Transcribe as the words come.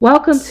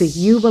Welcome to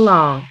You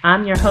Belong.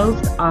 I'm your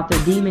host, author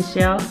D.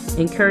 Michelle,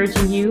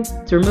 encouraging you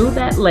to remove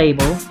that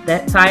label,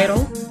 that title,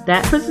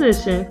 that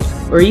position,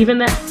 or even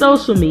that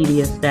social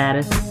media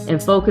status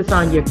and focus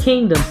on your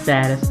kingdom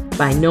status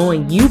by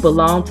knowing you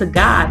belong to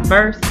God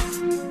first.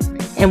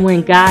 And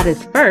when God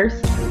is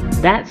first,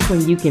 that's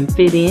when you can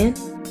fit in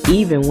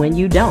even when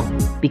you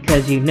don't,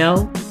 because you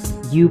know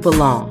you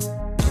belong.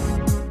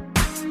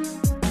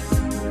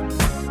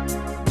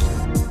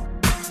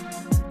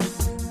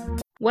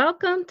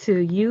 Welcome to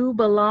You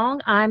Belong.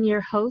 I'm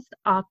your host,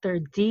 author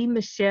D.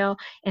 Michelle.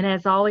 And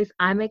as always,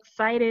 I'm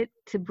excited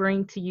to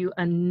bring to you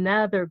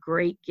another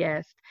great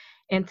guest.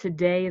 And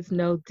today is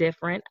no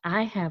different.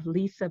 I have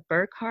Lisa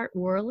Burkhart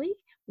Worley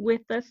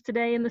with us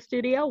today in the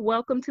studio.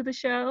 Welcome to the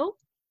show.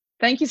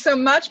 Thank you so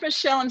much,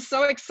 Michelle. I'm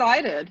so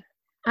excited.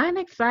 I'm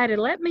excited.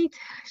 Let me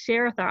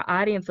share with our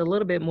audience a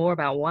little bit more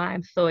about why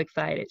I'm so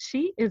excited.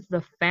 She is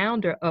the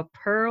founder of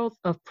Pearls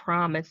of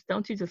Promise.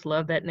 Don't you just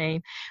love that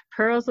name?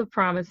 Pearls of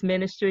Promise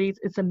Ministries.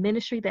 It's a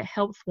ministry that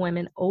helps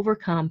women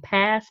overcome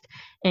past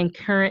and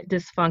current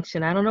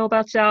dysfunction. I don't know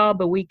about y'all,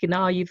 but we can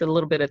all use a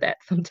little bit of that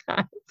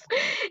sometimes.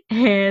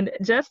 And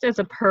just as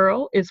a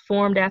pearl is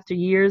formed after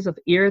years of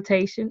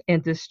irritation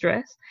and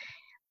distress,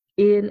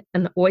 in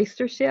an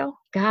oyster shell,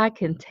 God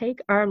can take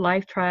our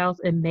life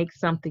trials and make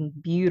something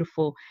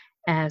beautiful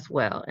as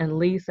well. And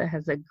Lisa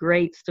has a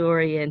great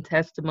story and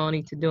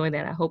testimony to doing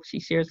that. I hope she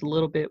shares a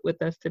little bit with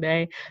us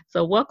today.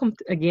 So, welcome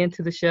again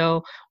to the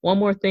show. One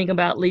more thing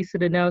about Lisa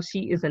to know,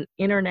 she is an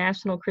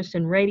international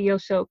Christian radio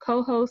show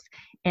co host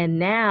and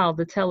now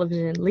the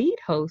television lead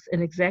host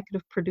and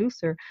executive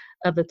producer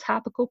of the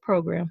topical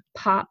program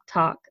Pop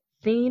Talk,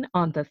 seen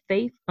on the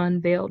Faith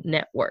Unveiled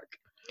Network.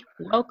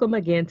 Welcome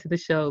again to the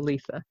show,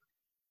 Lisa.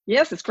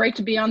 Yes, it's great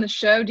to be on the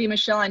show, D.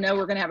 Michelle. I know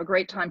we're going to have a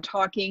great time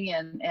talking,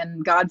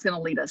 and God's going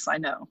to lead us. I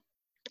know.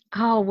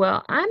 Oh,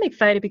 well, I'm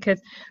excited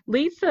because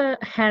Lisa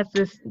has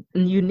this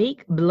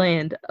unique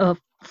blend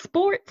of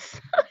sports,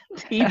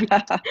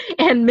 TV,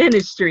 and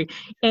ministry.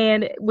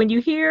 And when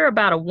you hear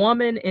about a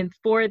woman in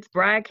sports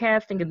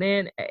broadcasting, and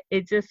then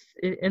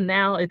and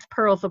now it's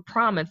Pearls of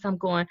Promise, I'm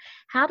going,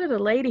 how did a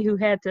lady who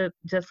had to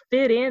just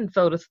fit in,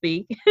 so to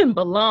speak, and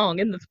belong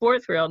in the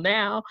sports world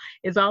now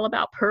is all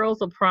about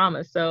Pearls of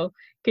Promise? So,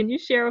 can you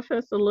share with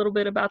us a little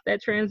bit about that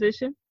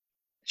transition?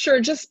 Sure,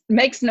 it just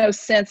makes no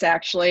sense,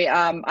 actually.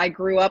 I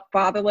grew up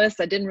fatherless.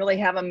 I didn't really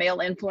have a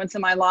male influence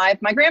in my life.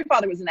 My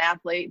grandfather was an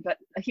athlete, but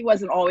he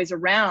wasn't always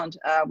around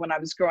when I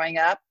was growing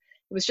up.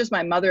 It was just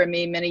my mother and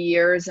me many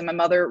years, and my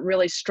mother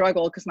really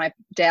struggled because my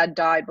dad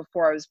died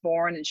before I was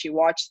born, and she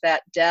watched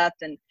that death,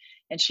 and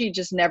she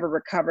just never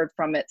recovered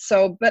from it.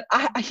 So, but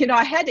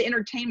I had to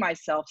entertain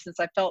myself since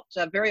I felt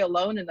very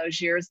alone in those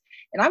years,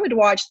 and I would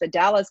watch the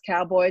Dallas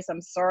Cowboys.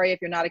 I'm sorry if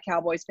you're not a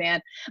Cowboys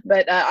fan,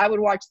 but I would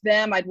watch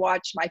them. I'd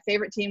watch, my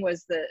favorite team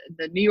was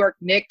the New York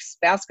Knicks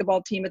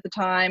basketball team at the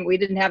time. We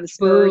didn't have the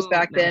Spurs Boo.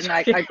 back then.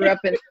 I grew up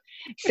in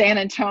San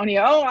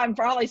Antonio. Oh, I'm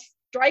probably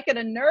striking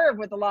a nerve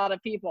with a lot of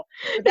people,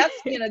 but that's,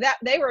 that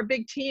they were a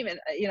big team. And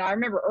I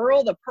remember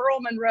Earl the Pearl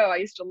Monroe. I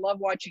used to love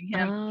watching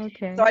him. So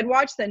Okay. I'd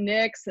watch the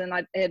Knicks, and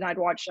I'd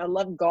watch. I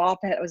love golf.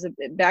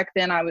 Back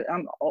then I'm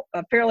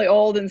fairly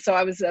old, and so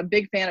I was a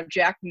big fan of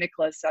Jack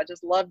Nicklaus. I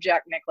just loved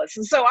Jack Nicklaus,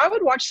 and so I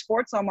would watch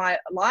sports all my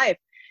life.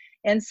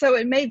 And so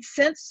it made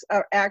sense,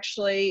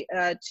 actually,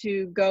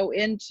 to go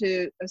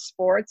into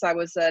sports. I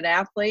was an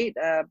athlete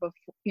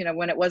before,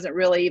 when it wasn't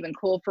really even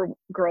cool for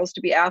girls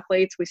to be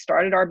athletes. We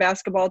started our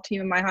basketball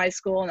team in my high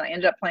school, and I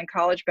ended up playing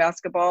college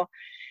basketball.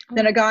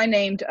 Then a guy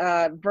named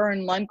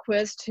Vern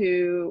Lundquist,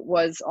 who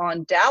was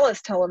on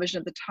Dallas television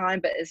at the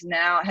time, but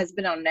has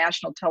been on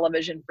national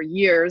television for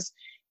years.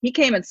 He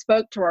came and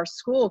spoke to our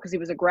school because he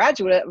was a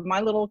graduate of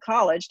my little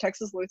college,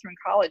 Texas Lutheran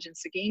College in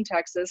Seguin,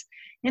 Texas.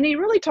 And he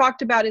really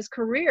talked about his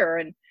career.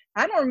 And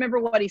I don't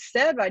remember what he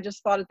said, but I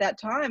just thought at that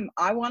time,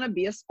 I want to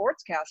be a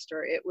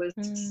sportscaster.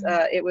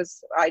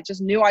 I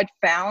just knew I'd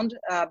found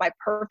my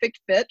perfect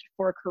fit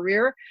for a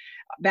career.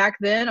 Back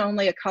then,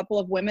 only a couple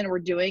of women were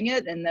doing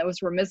it, and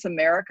those were Miss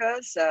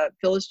Americas.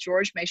 Phyllis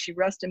George, may she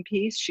rest in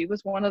peace. She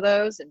was one of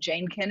those, and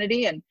Jane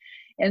Kennedy.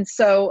 And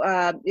so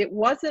it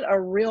wasn't a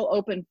real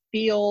open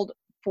field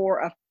for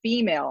a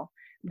female,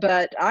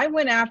 but I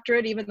went after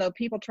it, even though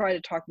people tried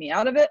to talk me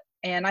out of it,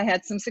 and I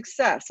had some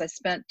success. I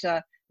spent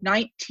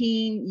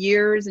 19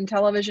 years in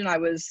television. I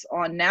was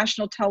on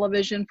national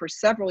television for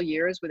several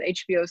years with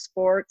HBO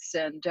Sports,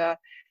 and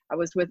I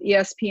was with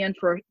ESPN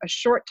for a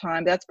short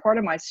time. That's part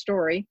of my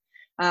story.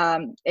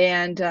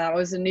 And I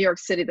was in New York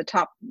City, the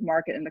top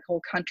market in the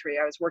whole country.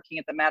 I was working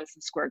at the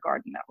Madison Square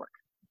Garden Network.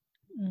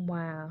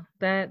 Wow,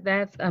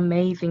 that's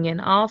amazing,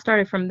 and all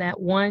started from that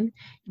one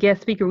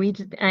guest speaker.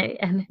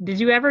 And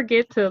did you ever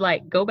get to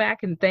like go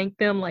back and thank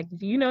them? Like,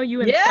 do you know you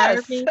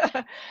inspired Yes. me?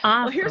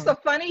 Well, here's the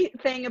Awesome. funny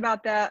thing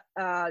about that,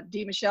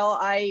 D. Michelle.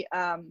 I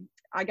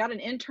got an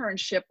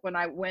internship when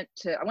I went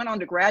on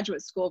to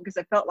graduate school because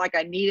I felt like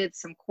I needed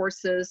some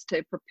courses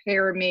to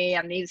prepare me.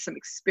 I needed some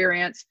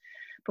experience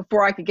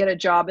before I could get a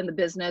job in the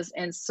business.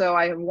 And so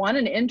I won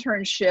an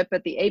internship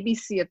at the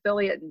ABC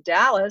affiliate in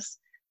Dallas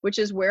which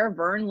is where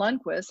Vern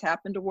Lundquist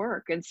happened to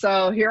work. And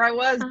so here I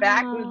was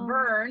back with Oh,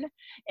 Vern.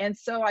 And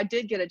so I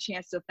did get a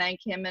chance to thank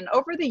him. And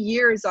over the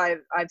years, I've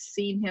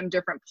seen him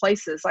different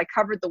places. I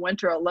covered the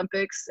Winter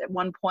Olympics at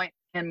one point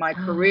in my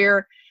oh,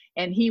 career,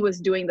 and he was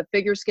doing the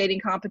figure skating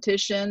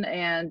competition.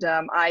 And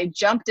I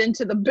jumped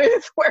into the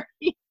booth where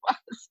he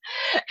was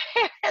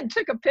and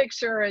took a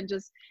picture and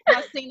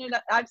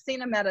I've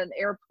seen him at an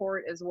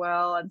airport as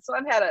well. And so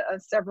I've had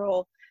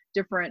several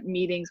different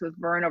meetings with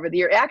Vern over the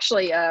year.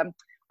 Actually,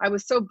 I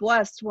was so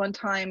blessed one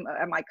time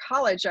at my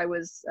college, I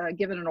was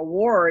given an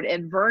award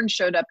and Vern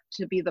showed up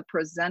to be the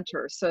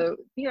presenter. So,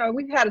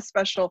 we've had a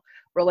special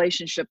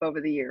relationship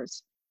over the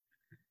years.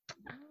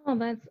 oh,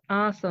 that's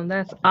awesome.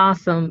 That's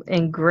awesome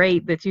and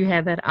great that you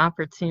had that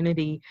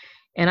opportunity.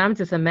 And I'm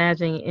just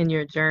imagining in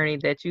your journey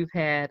that you've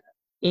had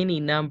any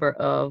number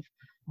of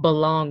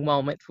belong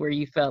moments where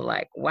you felt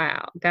like,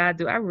 wow, God,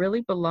 do I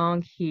really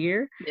belong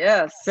here?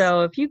 Yes.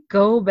 So if you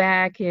go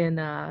back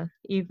in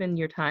even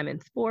your time in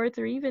sports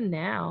or even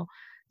now,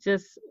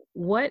 just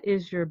what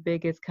is your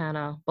biggest kind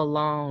of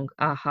belong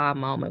aha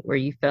moment where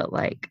you felt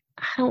like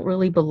I don't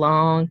really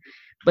belong,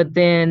 but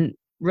then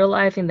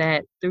realizing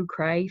that through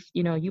Christ,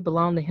 you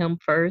belong to him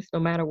first, no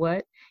matter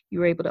what, you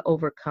were able to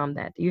overcome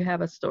that. Do you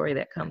have a story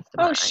that comes to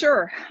Oh, mind?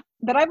 sure.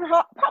 But I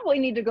probably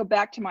need to go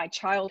back to my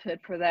childhood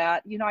for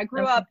that. I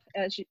grew Okay. up,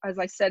 as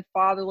I said,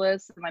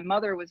 fatherless. And my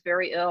mother was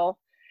very ill,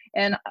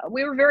 and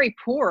we were very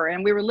poor,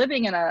 and we were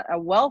living in a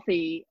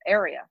wealthy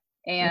area.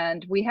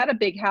 And we had a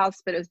big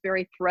house, but it was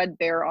very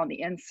threadbare on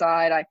the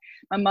inside.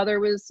 My mother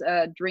was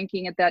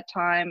drinking at that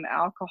time,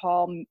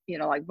 alcohol,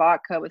 like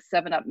vodka with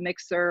 7-Up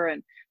mixer,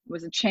 and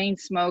was a chain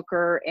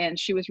smoker, and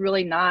she was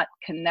really not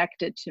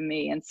connected to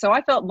me. And so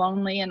I felt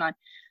lonely, and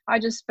I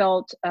just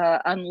felt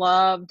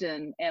unloved,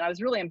 and I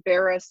was really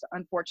embarrassed,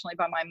 unfortunately,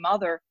 by my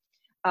mother.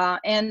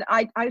 And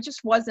I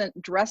just wasn't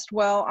dressed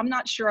well. I'm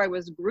not sure I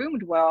was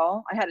groomed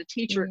well. I had a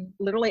teacher Mm.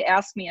 literally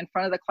ask me in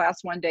front of the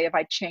class one day if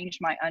I changed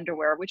my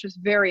underwear, which was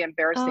very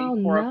embarrassing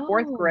Oh for a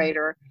fourth no.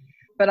 grader.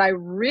 But I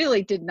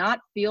really did not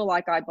feel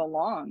like I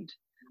belonged.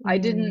 I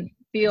didn't Mm.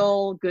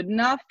 feel good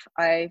enough.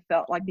 I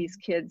felt like these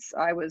kids,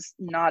 I was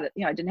not,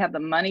 I didn't have the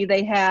money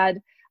they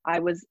had. I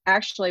was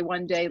actually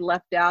one day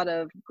left out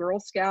of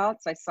Girl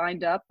Scouts. I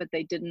signed up, but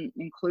they didn't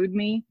include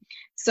me.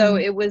 So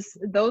Mm. it was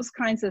those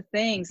kinds of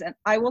things. And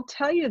I will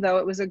tell you, though,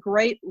 it was a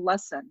great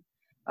lesson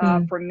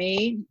Mm. for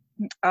me.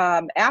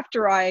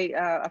 After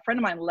a friend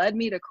of mine led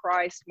me to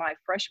Christ my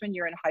freshman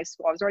year in high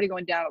school, I was already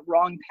going down a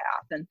wrong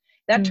path. And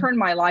that Mm. turned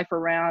my life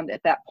around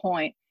at that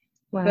point.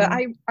 But Wow.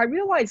 I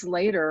realized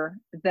later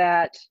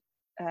that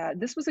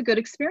this was a good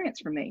experience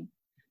for me,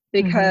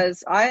 Hmm.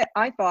 because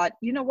I thought,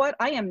 you know what,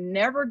 I am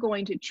never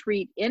going to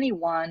treat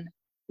anyone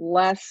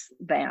less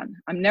than.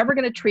 I'm never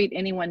going to treat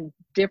anyone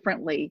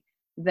differently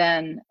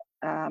than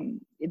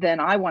than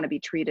I want to be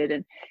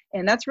treated.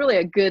 And that's really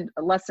a good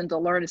lesson to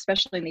learn,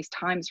 especially in these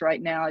times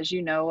right now, as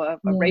you know, of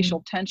Yeah.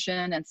 racial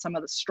tension and some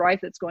of the strife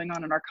that's going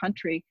on in our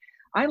country.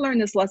 I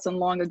learned this lesson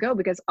long ago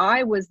because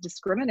I was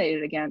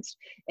discriminated against.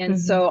 And Hmm.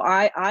 so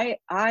I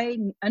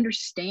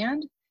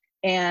understand,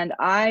 and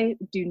I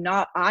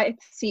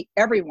see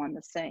everyone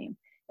the same.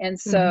 And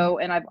Hmm. so,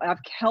 and I've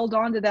held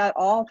on to that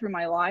all through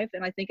my life.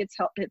 And I think it's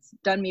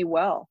done me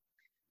well.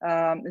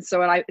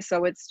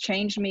 So it's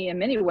changed me in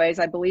many ways.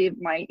 I believe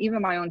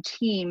even my own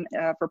team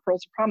for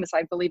Pearls of Promise,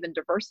 I believe in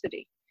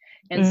diversity.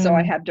 And so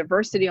I Mm. have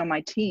diversity on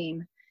my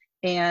team,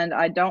 and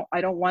I don't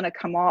want to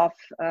come off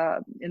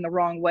in the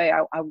wrong way.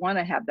 I want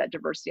to have that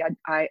diversity.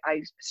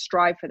 I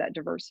strive for that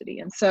diversity.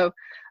 And so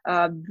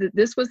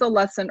this was a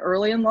lesson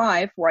early in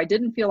life where I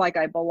didn't feel like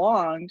I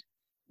belonged.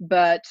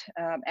 But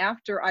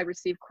after I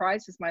received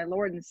Christ as my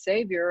Lord and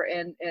Savior,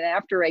 and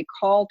after a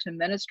call to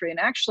ministry, and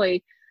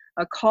actually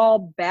a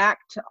call back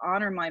to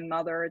honor my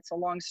mother. It's a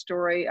long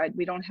story.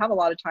 We don't have a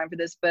lot of time for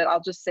this, but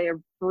I'll just say a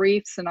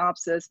brief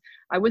synopsis.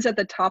 I was at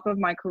the top of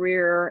my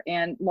career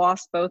and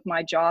lost both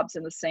my jobs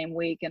in the same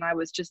week. And I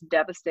was just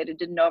devastated,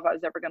 didn't know if I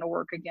was ever going to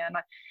work again.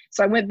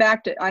 So I went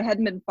back I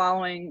hadn't been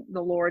following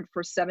the Lord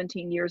for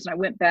 17 years. And I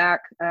went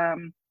back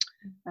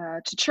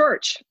to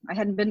church. I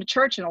hadn't been to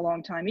church in a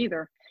long time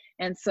either.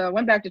 And so I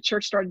went back to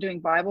church, started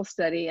doing Bible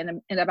study.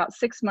 And about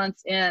 6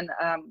 months in,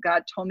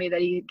 God told me that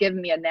He'd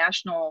given me a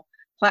national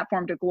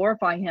platform to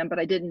glorify Him, but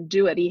I didn't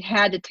do it. He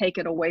had to take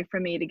it away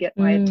from me to get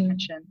my Mm.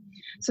 attention.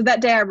 So that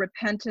day I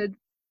repented.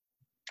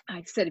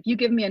 I said, if you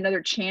give me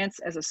another chance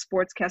as a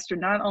sportscaster,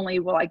 not only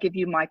will I give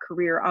you my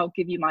career, I'll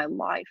give you my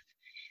life.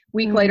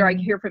 Week later, I Mm.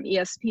 hear from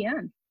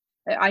ESPN.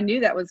 I knew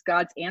that was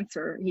God's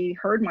answer. He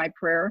heard my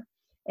prayer.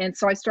 And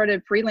so I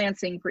started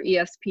freelancing for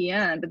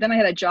ESPN, but then I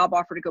had a job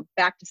offer to go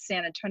back to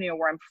San Antonio,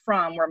 where I'm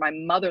from, where my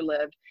mother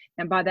lived.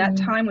 And by that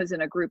Mm. time was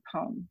in a group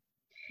home.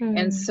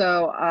 And Mm.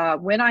 so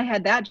when I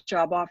had that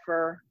job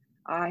offer,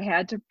 I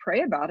had to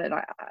pray about it.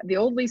 The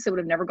old Lisa would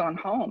have never gone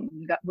home,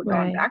 gone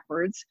Right.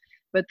 backwards.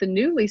 But the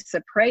new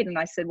Lisa prayed, and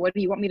I said, what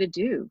do you want me to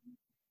do?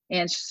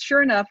 And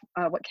sure enough,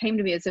 what came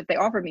to me is if they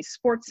offered me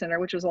Sports Center,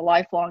 which was a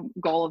lifelong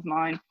goal of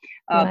mine,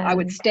 I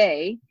would Wow.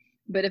 stay.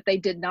 But if they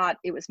did not,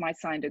 it was my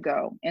sign to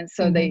go. And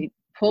so Hmm.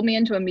 pulled me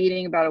into a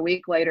meeting about a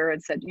week later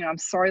and said, I'm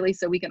sorry,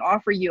 Lisa, we can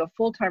offer you a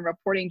full-time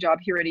reporting job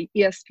here at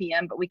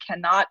ESPN, but we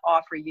cannot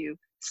offer you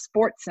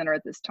Sports Center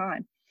at this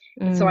time.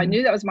 And so I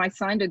knew that was my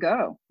sign to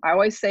go. I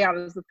always say I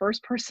was the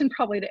first person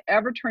probably to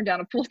ever turn down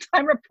a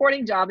full-time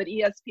reporting job at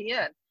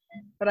ESPN.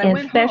 But I went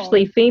home.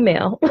 Especially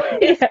female.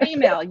 Yes,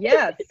 female,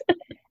 yes.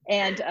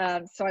 And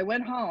so I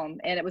went home,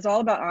 and it was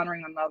all about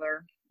honoring my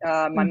mother.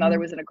 My mother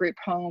was in a group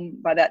home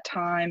by that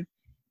time,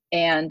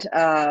 and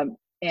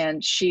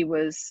she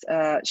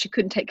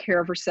couldn't take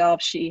care of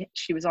herself. She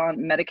was on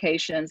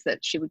medications that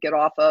she would get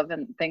off of,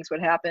 and things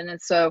would happen.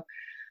 And so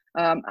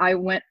I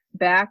went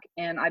back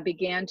and I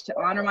began to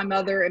honor my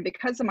mother. And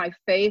because of my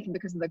faith and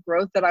because of the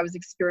growth that I was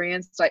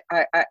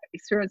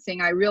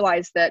experiencing, I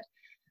realized that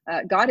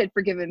God had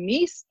forgiven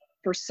me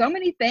for so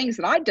many things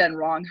that I'd done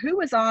wrong. Who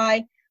was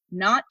I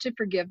not to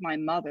forgive my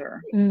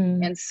mother?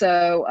 And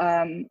so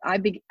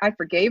I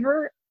forgave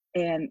her,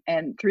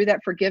 and through that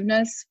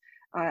forgiveness,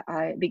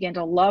 I began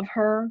to love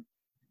her,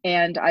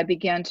 and I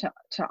began to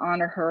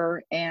honor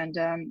her, and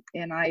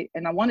I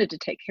wanted to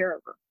take care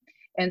of her.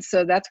 And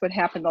so that's what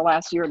happened the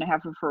last year and a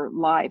half of her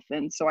life.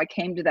 And so I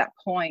came to that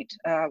point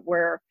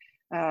where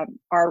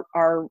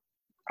our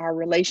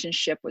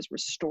relationship was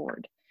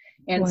restored.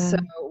 And so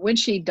when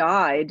she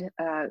died,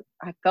 I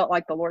felt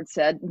like the Lord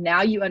said,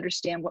 now you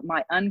understand what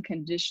my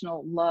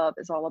unconditional love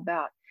is all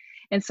about.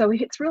 And so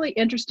it's really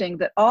interesting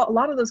that a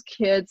lot of those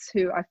kids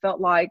who I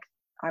felt like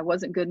I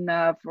wasn't good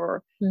enough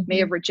or may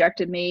have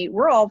rejected me,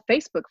 we're all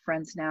Facebook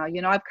friends now.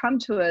 I've come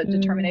to a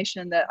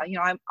determination that,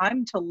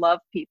 I'm to love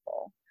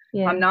people.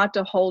 Yeah. I'm not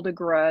to hold a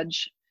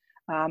grudge.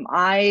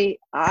 I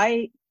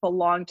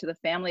belong to the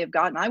family of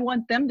God, and I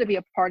want them to be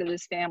a part of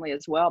this family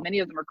as well. Many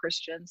of them are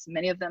Christians.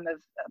 Many of them have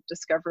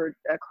discovered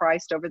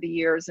Christ over the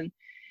years,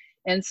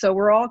 and so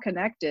we're all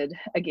connected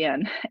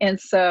again. And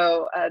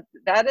so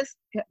that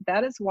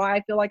is why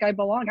I feel like I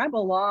belong. I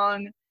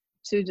belong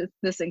to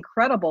this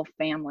incredible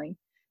family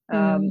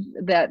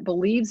that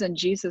believes in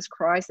Jesus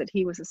Christ, that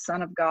He was the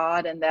Son of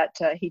God, and that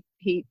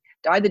He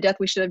died the death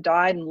we should have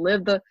died and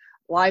lived the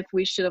life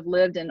we should have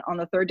lived, and on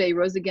the third day he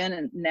rose again,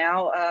 and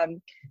now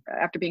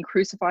after being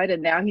crucified,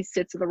 and now he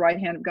sits at the right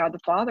hand of God the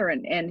Father,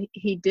 and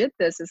he did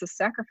this as a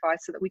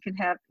sacrifice so that we can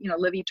have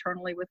live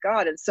eternally with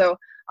God. And so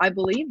I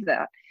believe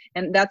that,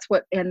 and that's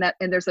what and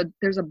there's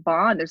a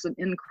bond, there's an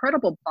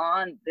incredible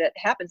bond that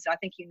happens. And I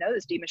think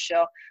this, Dee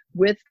Michelle,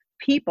 with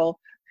people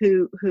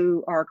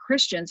who are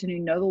Christians and who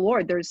know the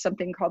Lord. There's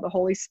something called the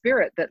Holy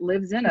Spirit that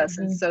lives in us,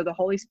 and so the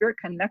Holy Spirit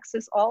connects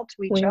us all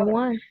to each other.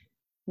 One.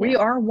 We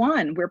are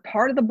one. We're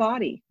part of the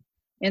body.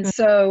 And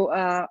so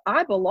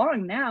I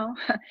belong now.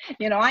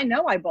 I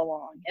know I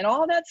belong. And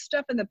all that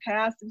stuff in the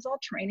past, it was all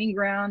training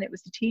ground. It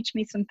was to teach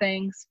me some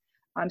things.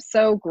 I'm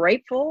so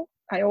grateful.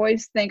 I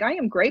always think I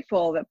am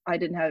grateful that I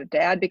didn't have a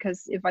dad,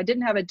 because if I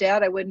didn't have a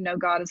dad, I wouldn't know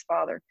God as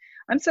Father.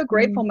 I'm so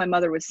grateful my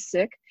mother was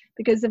sick,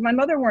 because if my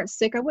mother weren't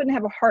sick, I wouldn't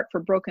have a heart for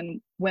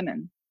broken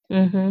women.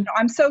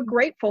 I'm so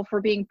grateful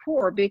for being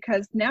poor,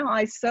 because now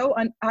I so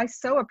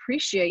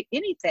appreciate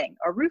anything,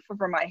 a roof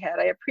over my head.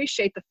 I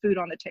appreciate the food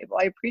on the table.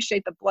 I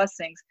appreciate the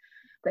blessings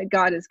that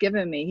God has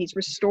given me. He's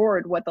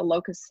restored what the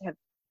locusts have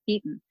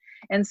eaten.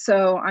 And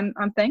so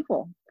I'm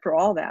thankful for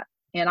all that.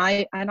 And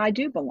I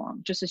do belong,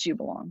 just as you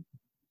belong.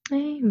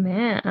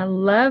 Amen. I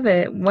love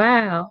it.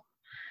 Wow.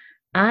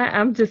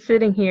 I'm just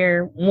sitting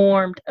here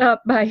warmed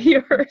up by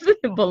your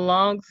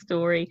belong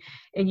story,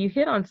 and you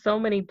hit on so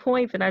many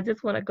points, and I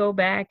just want to go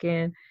back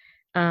and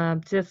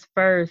just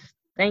first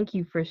thank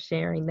you for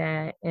sharing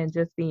that and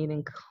just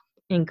being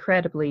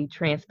incredibly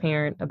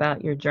transparent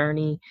about your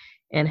journey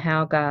and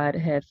how God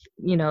has,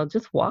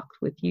 just walked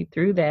with you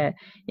through that.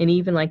 And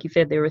even like you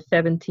said, they were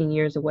 17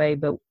 years away,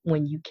 but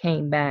when you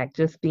came back,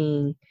 just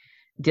being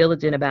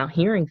diligent about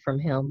hearing from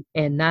Him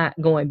and not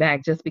going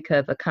back just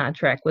because a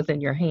contract was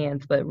in your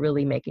hands, but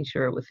really making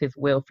sure it was His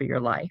will for your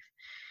life.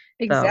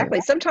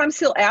 Exactly. So, sometimes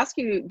He'll ask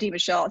you, Dee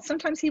Michelle,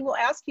 sometimes He will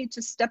ask you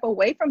to step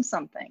away from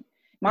something.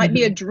 Might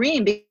be a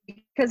dream,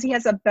 because He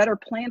has a better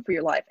plan for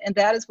your life. And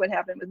that is what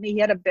happened with me. He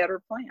had a better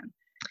plan,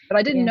 but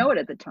I didn't know it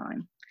at the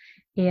time.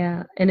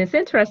 Yeah. And it's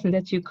interesting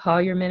that you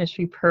call your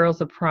ministry Pearls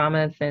of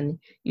Promise, and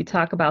you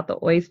talk about the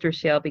oyster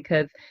shell,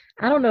 because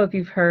I don't know if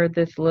you've heard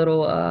this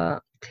little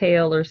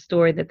tale or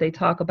story that they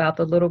talk about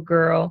the little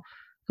girl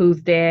whose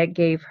dad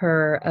gave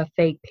her a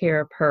fake pair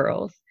of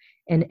pearls,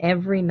 and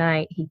every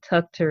night he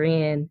tucked her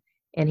in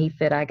and he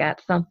said, I got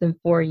something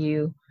for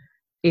you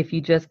if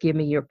you just give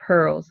me your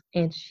pearls.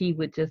 And she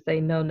would just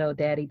say, no,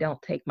 Daddy,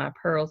 don't take my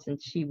pearls.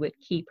 And she would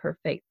keep her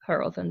fake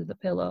pearls under the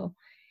pillow.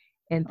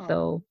 And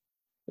so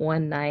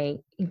one night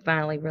he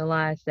finally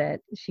realized that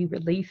she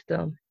released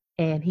them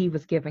and he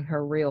was giving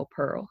her real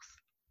pearls.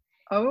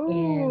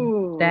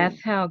 And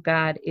that's how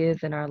God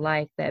is in our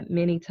life, that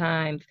many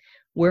times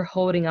we're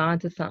holding on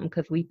to something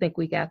because we think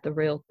we got the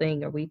real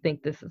thing, or we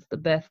think this is the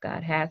best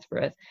God has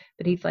for us.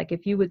 But He's like,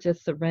 if you would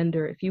just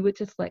surrender, if you would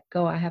just let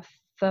go, I have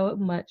so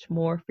much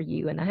more for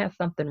you, and I have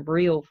something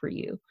real for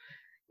you.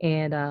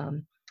 And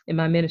in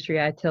my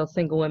ministry, I tell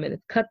single women to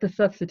cut the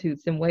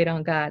substitutes and wait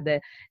on God,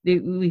 that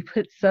we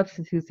put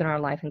substitutes in our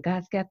life, and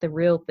God's got the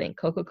real thing.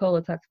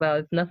 Coca-Cola talks about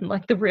it's nothing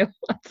like the real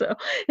one. So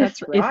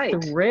That's it's the right.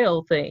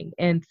 real thing.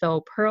 And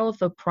so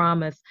Pearls of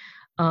Promise,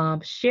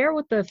 share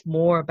with us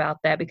more about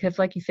that, because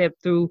like you said,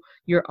 through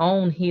your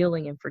own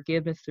healing and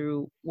forgiveness,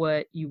 through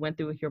what you went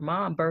through with your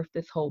mom, birthed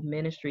this whole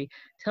ministry.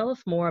 Tell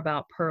us more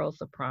about Pearls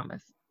of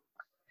Promise.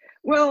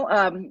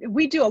 Well,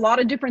 we do a lot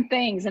of different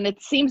things, and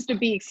it seems to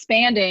be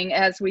expanding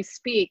as we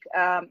speak.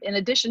 In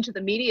addition to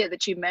the media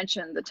that you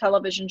mentioned, the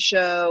television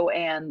show,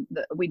 and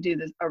we do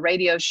a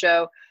radio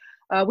show.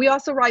 We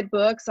also write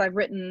books. I've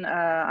been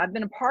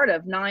a part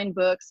of 9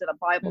 books and a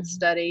Bible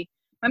study.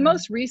 My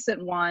most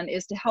recent one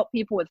is to help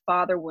people with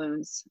father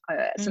wounds.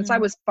 Since I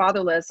was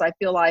fatherless, I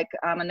feel like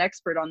I'm an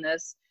expert on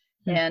this,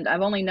 and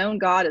I've only known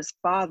God as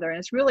Father. And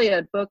it's really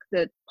a book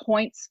that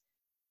points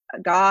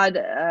God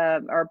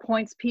or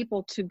points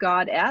people to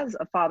God as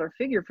a father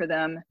figure for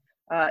them,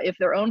 if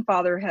their own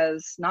father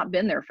has not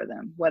been there for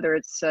them, whether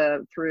it's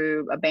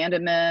through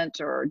abandonment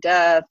or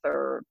death,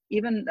 or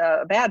even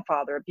a bad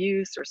father,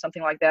 abuse or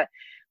something like that.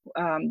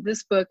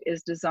 This book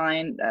is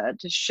designed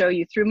to show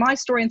you, through my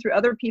story and through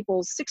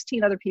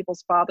 16 other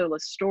people's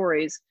fatherless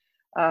stories,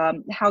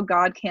 how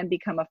God can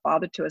become a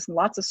father to us. And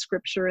lots of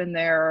scripture in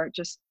there,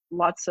 just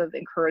lots of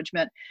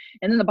encouragement.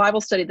 And then the Bible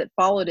study that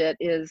followed it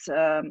is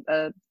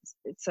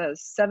it's a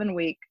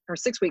 7-week or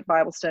 6-week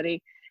Bible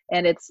study,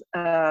 and it's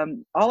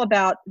all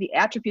about the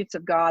attributes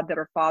of God that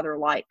are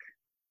father-like.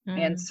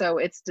 And so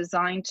it's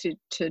designed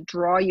to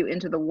draw you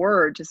into the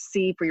Word, to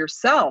see for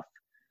yourself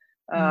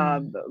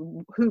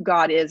who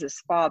God is as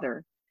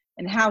Father,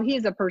 and how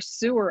He's a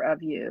pursuer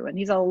of you, and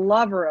He's a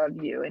lover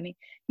of you, and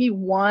He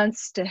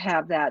wants to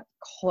have that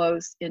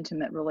close,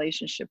 intimate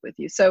relationship with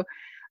you. So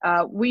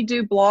we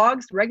do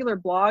blogs, regular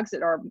blogs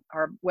at our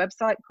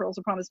website,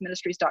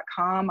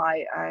 pearlsofpromiseministries.com.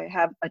 I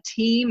have a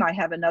team. I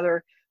have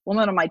another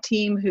woman on my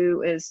team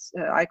who is,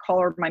 I call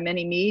her my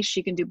mini me.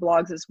 She can do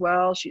blogs as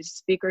well. She's a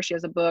speaker. She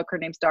has a book. Her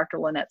name's Dr.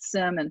 Lynette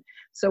Sim. And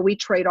so we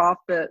trade off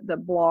the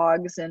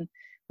blogs, and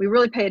we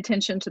really pay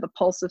attention to the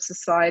pulse of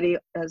society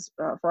as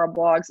for our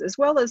blogs, as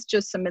well as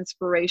just some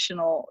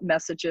inspirational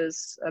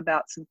messages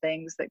about some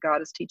things that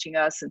God is teaching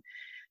us. And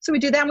so we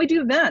do that, and we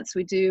do events.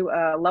 We do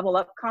Level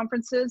Up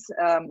conferences.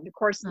 Of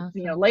course,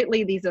 Awesome.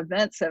 lately these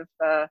events have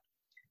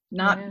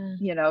not,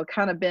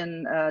 kind of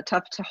been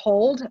tough to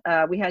hold.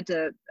 We had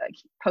to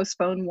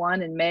postpone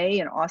one in May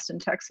in Austin,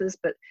 Texas,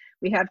 but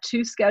we have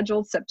 2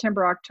 scheduled,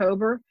 September,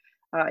 October,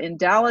 in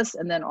Dallas,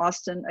 and then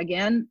Austin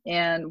again.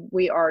 And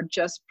we are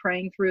just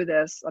praying through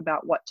this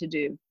about what to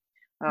do.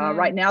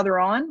 Right now they're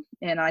on,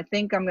 and I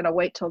think I'm going to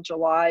wait till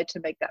July to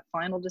make that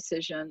final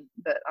decision.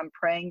 But I'm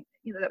praying,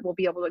 that we'll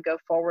be able to go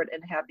forward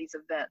and have these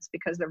events,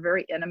 because they're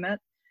very intimate.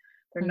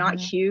 They're not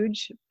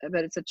huge,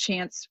 but it's a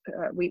chance.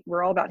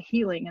 We're all about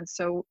healing, and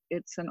so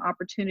it's an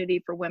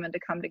opportunity for women to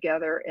come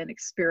together and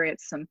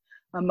experience some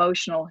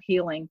emotional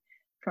healing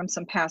from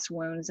some past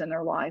wounds in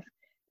their life.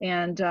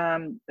 And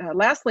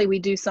lastly, we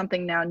do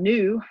something now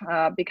new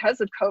because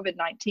of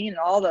COVID-19 and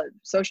all the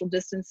social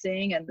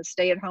distancing and the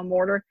stay-at-home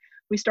order.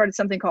 We started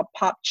something called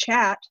Pop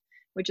Chat,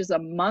 which is a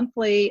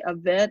monthly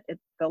event.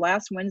 It's the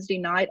last Wednesday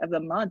night of the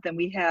month, and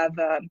we have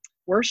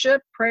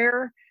worship,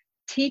 prayer,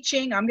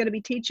 teaching. I'm going to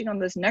be teaching on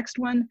this next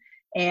one,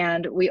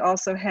 and we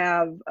also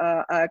have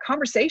a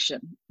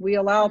conversation. We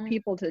allow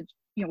people to,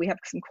 we have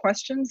some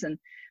questions, and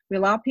we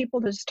allow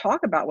people to just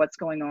talk about what's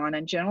going on.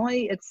 And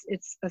generally,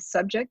 it's a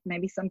subject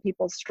maybe some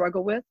people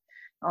struggle with.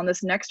 On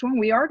this next one,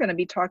 we are going to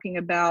be talking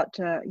about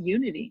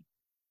unity.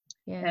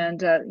 And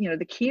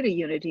the key to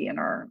unity in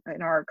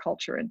our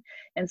culture,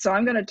 and so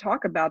I'm going to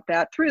talk about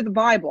that through the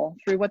Bible,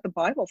 through what the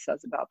Bible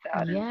says about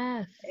that.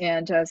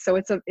 And so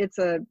it's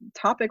a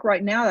topic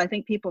right now that I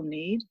think people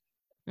need.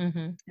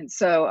 And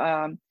so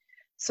I'm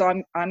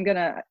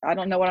gonna, I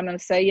don't know what I'm going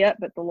to say yet,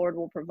 but the Lord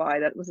will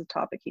provide. That was a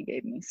topic He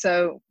gave me.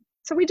 So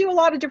we do a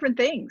lot of different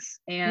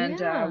things,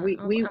 and I'm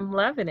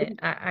loving it.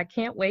 I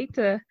can't wait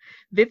to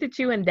visit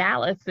you in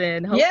Dallas,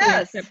 and hopefully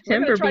in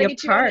September be a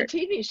part. You on a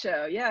TV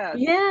show,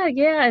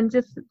 and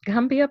just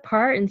come be a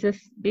part and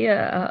just be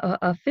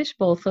a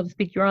fishbowl, so to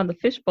speak. You're on the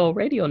Fishbowl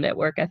Radio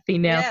Network, I see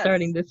now,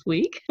 starting this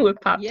week with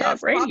Pop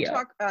Talk Radio.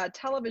 Pop Talk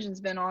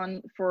television's been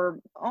on for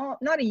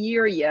not a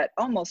year yet,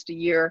 almost a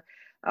year.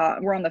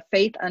 We're on the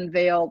Faith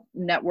Unveiled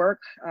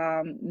Network.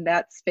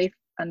 That's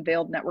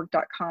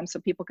faithunveilednetwork.com, so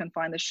people can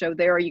find the show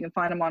there. You can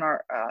find them on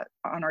our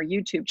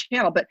YouTube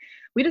channel. But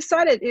we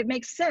decided it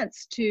makes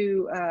sense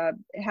to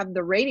have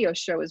the radio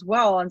show as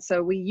well, and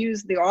so we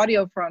use the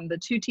audio from the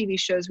 2 TV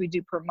shows we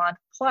do per month.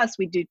 Plus,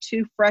 we do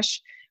 2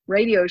 fresh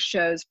radio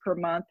shows per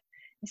month,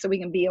 so we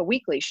can be a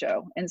weekly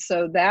show. And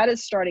so that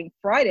is starting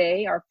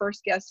Friday. Our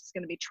first guest is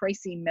going to be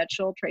Tracy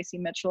Mitchell. Tracy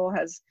Mitchell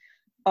has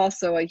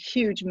also a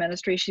huge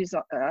ministry. She's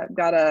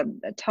got a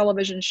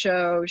television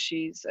show.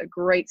 She's a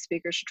great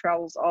speaker. She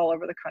travels all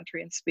over the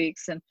country and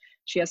speaks, and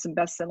she has some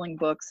best-selling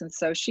books. And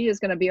so she is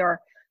going to be our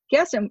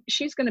guest, and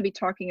she's going to be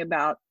talking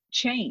about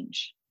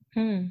change,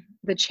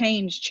 the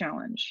change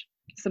challenge.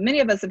 So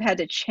many of us have had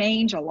to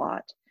change a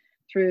lot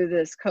through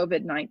this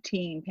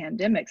COVID-19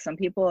 pandemic. Some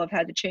people have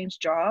had to change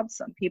jobs.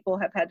 Some people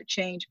have had to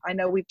change. I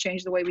know we've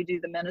changed the way we do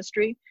the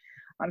ministry.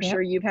 I'm Yep.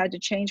 sure you've had to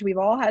change. We've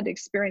all had to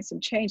experience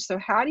some change. So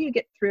how do you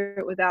get through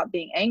it without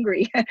being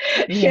angry,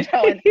 Yeah.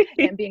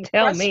 and being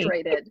Tell me.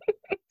 frustrated?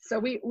 So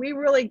we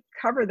really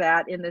cover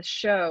that in this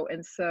show.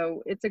 And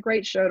so it's a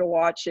great show to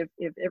watch.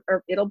 If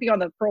or it'll be on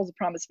the Pearls of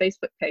Promise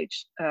Facebook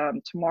page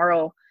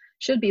tomorrow.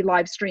 Should be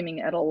live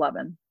streaming at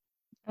 11.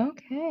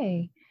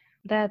 Okay.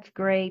 That's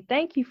great.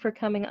 Thank you for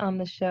coming on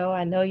the show.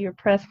 I know you're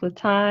pressed with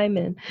time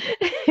and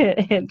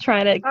and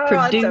trying to Oh, that's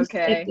produce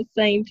okay. at the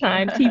same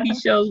time TV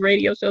shows,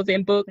 radio shows,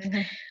 and books.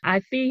 I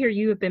see here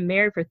you have been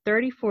married for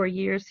 34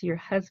 years to your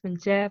husband,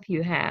 Jeff.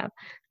 You have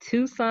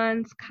 2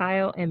 sons,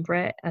 Kyle and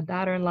Brett, a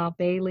daughter-in-law,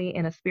 Bailey,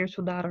 and a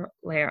spiritual daughter,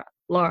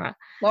 Laura.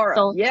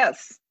 So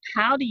Yes.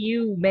 how do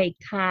you make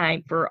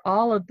time for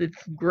all of this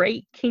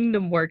great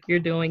kingdom work you're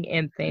doing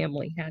and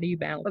family? How do you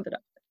balance it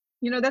up?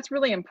 That's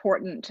really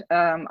important.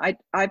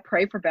 I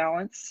pray for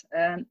balance,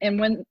 and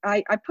when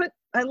I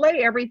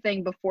lay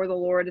everything before the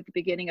Lord at the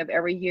beginning of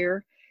every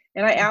year,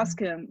 and I ask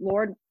him,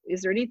 Lord,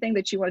 is there anything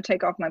that you want to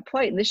take off my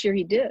plate? And this year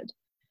he did.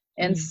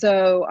 And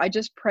so I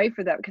just pray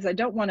for that because I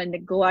don't want to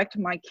neglect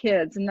my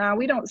kids. Now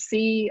we don't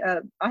see,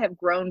 I have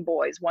grown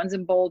boys. One's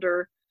in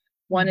Boulder,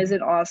 one is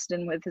in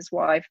Austin with his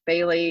wife,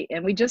 Bailey.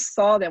 And we just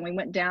saw them. We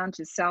went down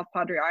to South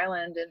Padre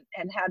Island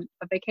and had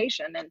a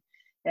vacation. And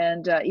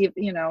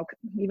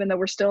even though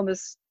we're still in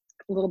this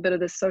little bit of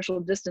this social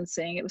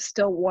distancing, it was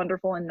still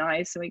wonderful and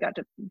nice. And we got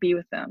to be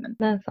with them. And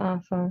That's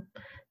awesome.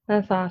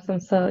 That's awesome.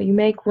 So you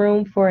make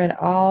room for it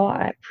all.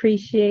 I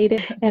appreciate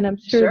it. And I'm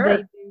sure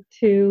they do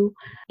too.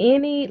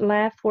 Any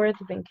last words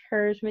of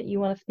encouragement you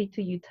want to speak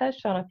to? You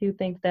touched on a few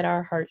things that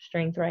are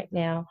heartstrings right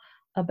now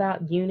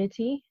about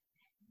unity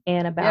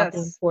and about the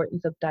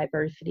importance of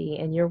diversity.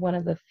 And you're one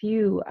of the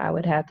few, I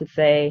would have to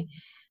say,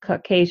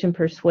 Caucasian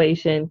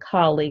persuasion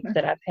colleagues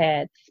that I've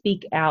had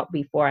speak out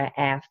before I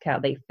ask how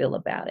they feel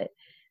about it.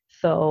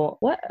 So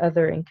what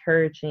other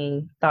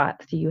encouraging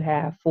thoughts do you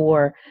have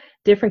for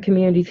different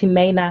communities who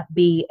may not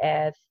be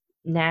as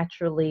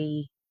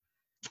naturally,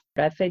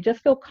 I'd say,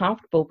 just feel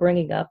comfortable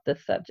bringing up the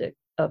subject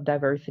of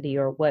diversity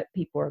or what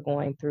people are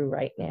going through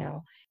right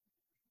now?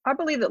 I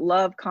believe that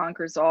love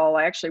conquers all.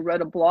 I actually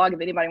wrote a blog. If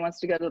anybody wants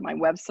to go to my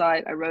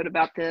website, I wrote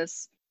about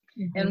this.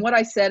 And what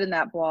I said in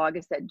that blog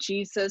is that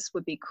Jesus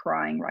would be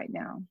crying right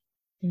now.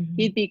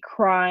 He'd be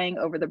crying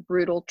over the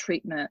brutal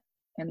treatment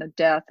and the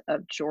death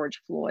of George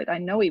Floyd. I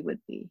know he would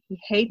be. He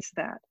hates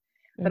that.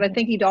 But I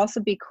think he'd also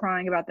be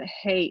crying about the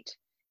hate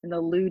and the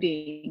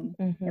looting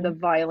and the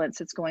violence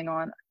that's going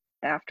on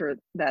after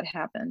that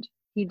happened.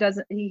 He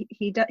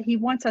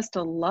wants us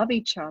to love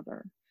each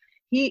other.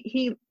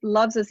 He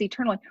loves us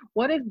eternally.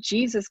 What if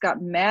Jesus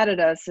got mad at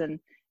us and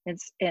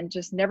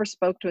just never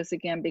spoke to us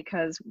again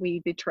because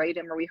we betrayed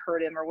him or we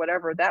hurt him or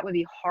whatever? That would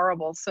be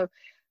horrible. So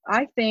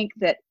I think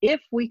that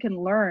if we can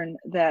learn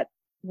that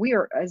we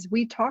are, as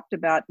we talked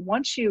about,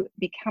 once you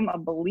become a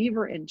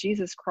believer in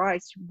Jesus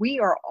Christ, we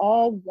are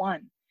all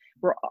one.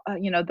 We're,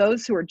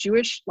 those who are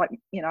Jewish, like,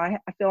 I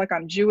feel like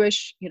I'm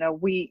Jewish,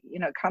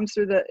 it comes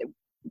through the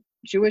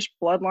Jewish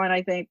bloodline,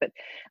 I think,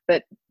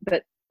 but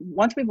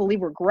once we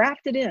believe we're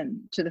grafted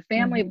in to the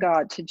family of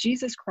God, to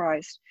Jesus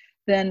Christ,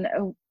 then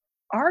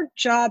our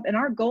job and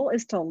our goal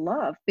is to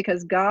love,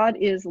 because God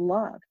is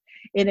love.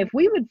 And if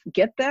we would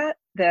get that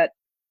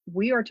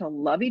we are to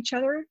love each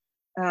other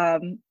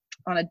on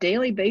a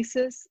daily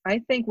basis, I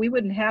think we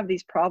wouldn't have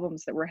these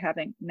problems that we're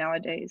having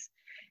nowadays.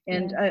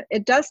 And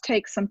it does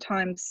take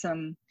sometimes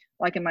some,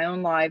 like in my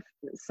own life,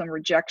 some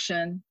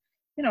rejection.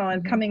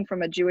 I'm coming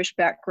from a Jewish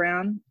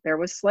background. There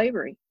was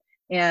slavery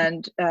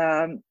and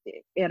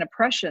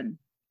oppression.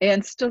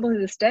 And still to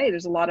this day,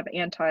 there's a lot of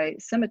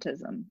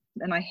anti-Semitism,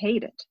 and I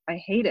hate it.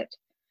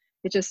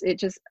 It just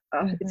it's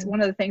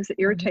one of the things that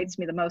irritates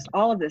me the most.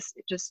 All of this,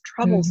 it just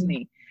troubles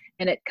me,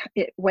 and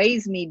it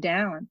weighs me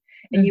down.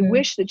 And you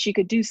wish that you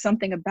could do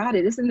something about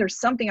it. Isn't there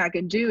something I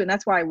could do? And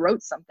that's why I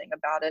wrote something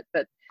about it.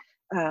 But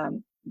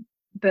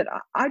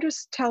I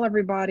just tell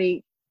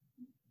everybody,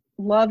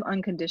 love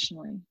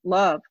unconditionally.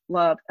 Love.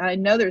 I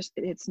know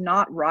it's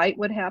not right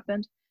what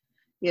happened.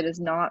 It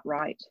is not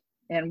right.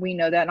 And we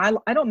know that. And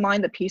I don't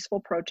mind the peaceful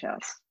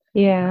protests.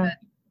 Yeah.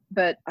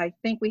 But I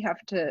think we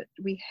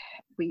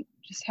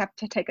just have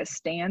to take a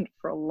stand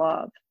for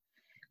love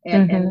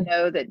and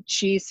know that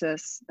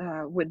Jesus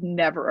would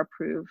never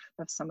approve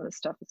of some of the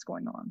stuff that's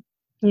going on.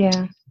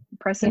 Yeah.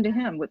 Press into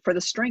him for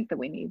the strength that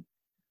we need.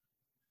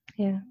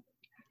 Yeah.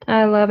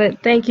 I love it.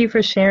 Thank you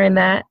for sharing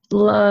that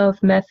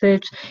love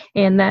message.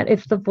 And that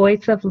is the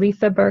voice of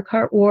Lisa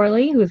Burkhart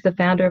Worley, who is the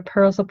founder of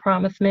Pearls of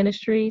Promise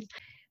Ministries.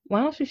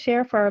 Why don't you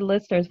share for our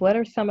listeners, what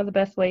are some of the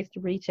best ways to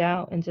reach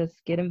out and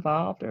just get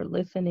involved or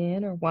listen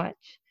in or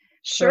watch?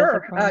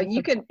 Sure.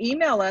 You can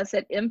email us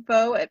at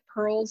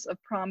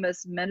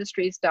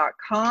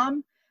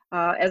info@pearlsofpromiseministries.com.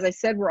 As I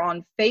said, we're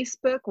on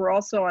Facebook. We're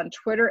also on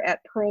Twitter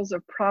at Pearls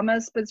of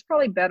Promise, but it's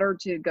probably better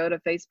to go to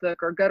Facebook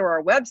or go to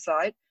our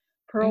website,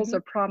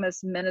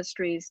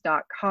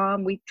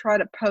 pearlsofpromiseministries.com. We try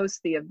to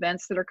post the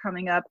events that are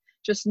coming up.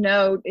 just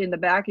know in the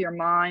back of your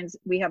minds,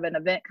 we have an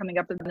event coming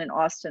up in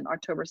Austin,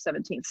 October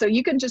 17th. So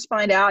you can just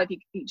find out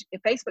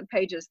if Facebook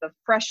page is the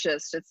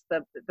freshest, it's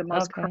the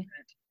most current,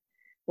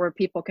 where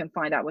people can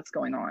find out what's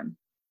going on.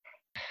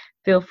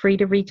 Feel free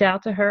to reach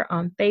out to her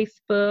on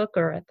Facebook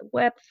or at the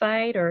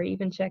website, or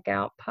even check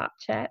out Pop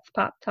Chats,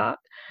 Pop Talk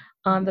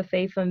on the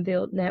Faith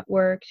Unveiled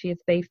Network. She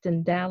is based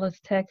in Dallas,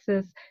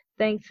 Texas.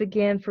 Thanks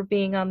again for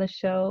being on the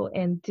show,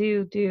 and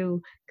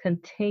do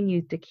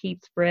continue to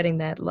keep spreading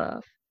that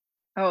love.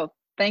 Oh,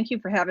 thank you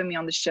for having me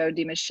on the show,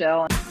 Dee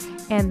Michelle.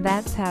 And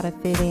that's how to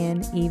fit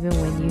in even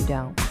when you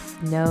don't.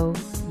 Know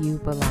you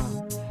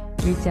belong.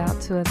 Reach out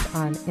to us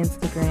on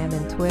Instagram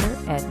and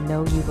Twitter at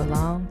Know You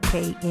Belong,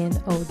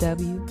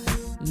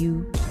 KNOW,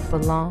 You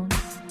Belong.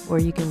 Or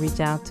you can reach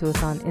out to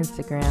us on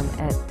Instagram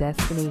at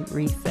Destiny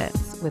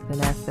Resets with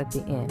an S at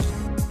the end,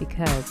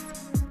 because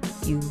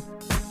you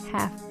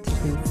have to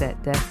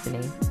reset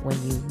destiny when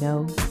you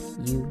know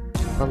you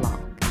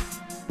belong.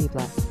 Be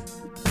blessed.